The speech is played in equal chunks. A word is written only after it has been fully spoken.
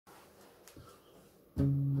Back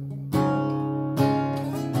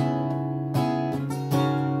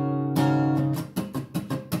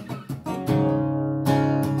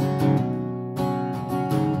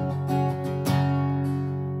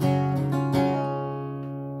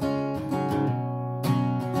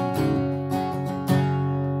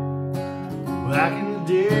in the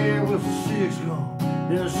day with a six gun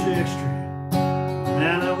in a six string,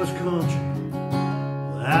 man, that was country.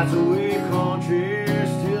 Well, that's the way country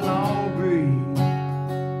still all breathe.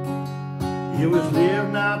 It was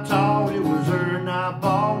live not taught, it was earn not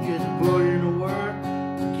bought. You had to put in the work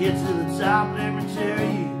to get to the top. Let me tell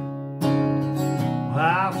you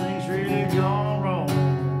how things really gone wrong.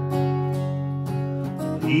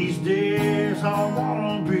 These days I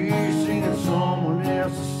wanna be singing someone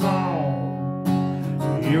else's song.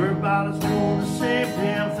 Everybody's doing the same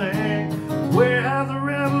damn thing. Where have the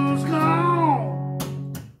rebels gone?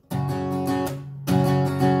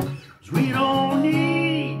 'Cause we don't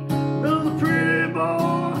need another pretty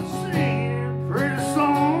boy singing pretty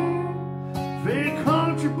song. Fake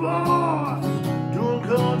country boys doing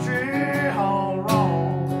country all wrong.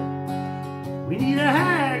 We need a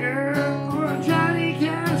Haggard or a Johnny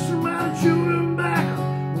Cash, somebody chewing back,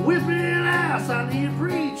 whipping ass. I need a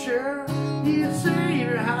preacher, need a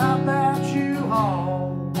savior. How about you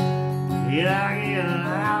home? Can I get an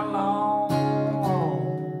outlaw?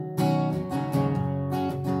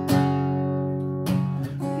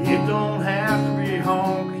 It don't have to be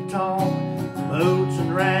honky-tonk, boots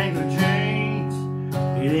and Wrangler jeans.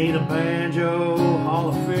 It ain't a banjo hall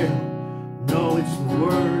of fame. No, it's the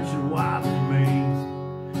words and what they mean.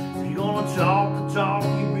 If you're gonna talk the talk,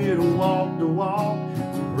 you better walk the walk.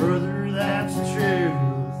 Brother, that's the truth.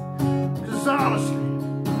 'Cause honestly,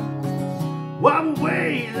 what we're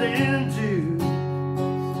waiting to,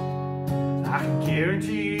 I can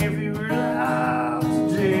guarantee if you were alive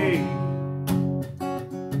today,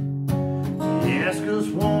 ask us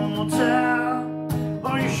one more time,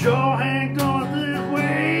 are you sure ain't going this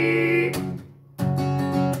way?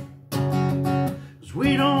 'Cause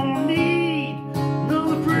we don't need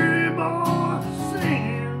another pretty boy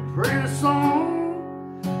singing pretty song.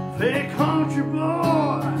 Fake country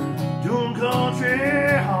boy doing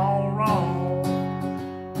country all wrong.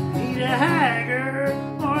 Need a Haggard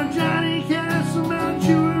or a Johnny Cash, somebody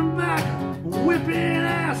chewing back, whipping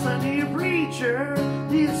ass. I need a preacher,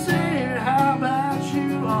 need a savior. How about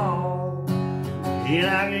you all? Can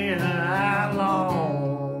I get an outlaw?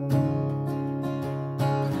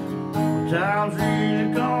 Times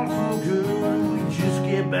really gone so good, we just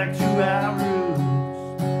get back to our roots.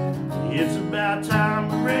 It's about time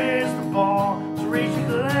to raise the bar, so raise your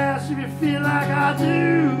glass if you feel like I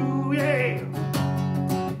do, yeah.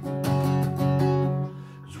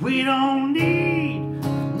 'Cause we don't need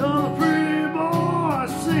another pretty boy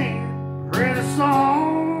singing pretty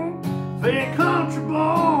song. Fake country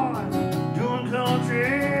boy doing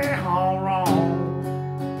country all wrong.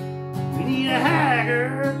 We need a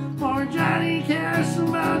Haggard or a Johnny Cash,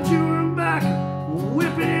 somebody chewing back,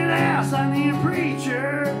 whipping ass. I need a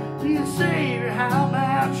preacher, need a savior. How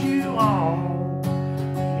about you all?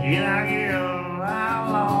 Can I get an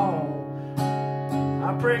outlaw?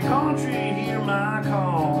 I pray country hear my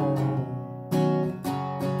call.